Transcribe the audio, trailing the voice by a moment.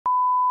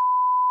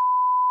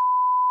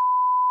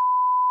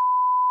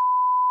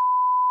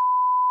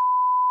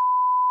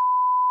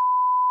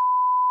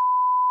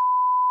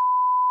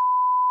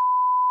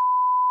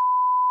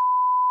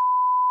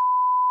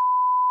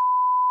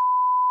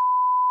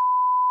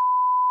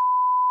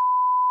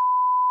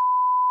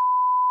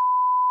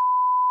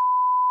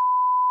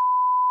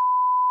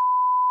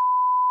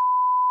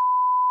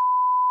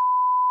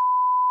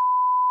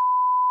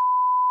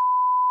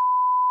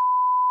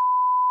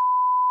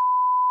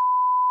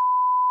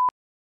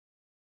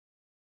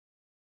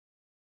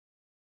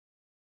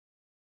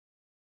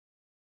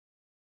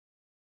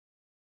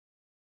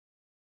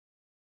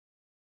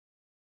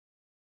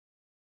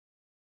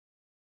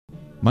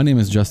My name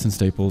is Justin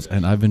Staples,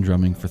 and I've been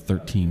drumming for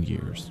 13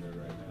 years.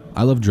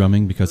 I love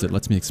drumming because it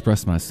lets me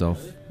express myself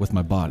with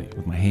my body,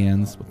 with my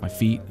hands, with my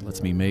feet. It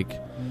lets me make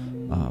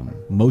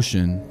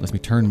motion, lets me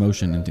turn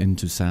motion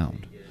into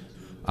sound.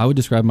 I would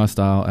describe my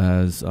style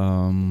as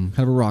kind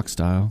of a rock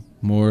style,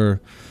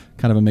 more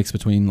kind of a mix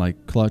between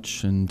like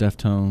clutch and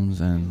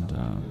Deftones and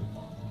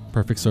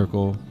Perfect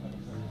Circle.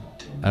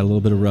 Add a little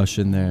bit of Rush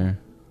in there.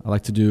 I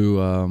like to do,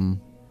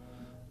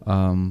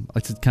 I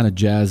like to kind of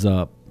jazz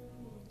up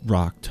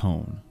rock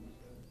tone.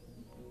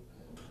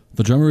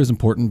 The drummer is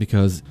important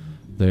because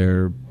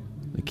they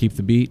keep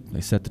the beat,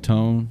 they set the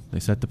tone, they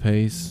set the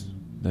pace,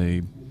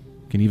 they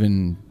can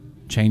even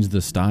change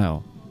the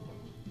style.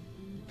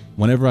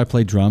 Whenever I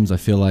play drums, I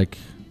feel like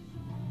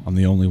I'm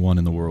the only one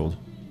in the world.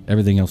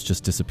 Everything else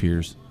just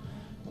disappears.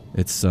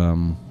 It's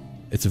a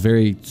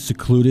very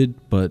secluded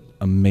but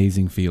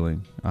amazing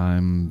feeling.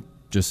 I'm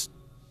just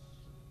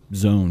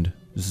zoned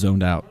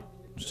out.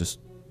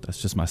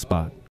 That's just my spot.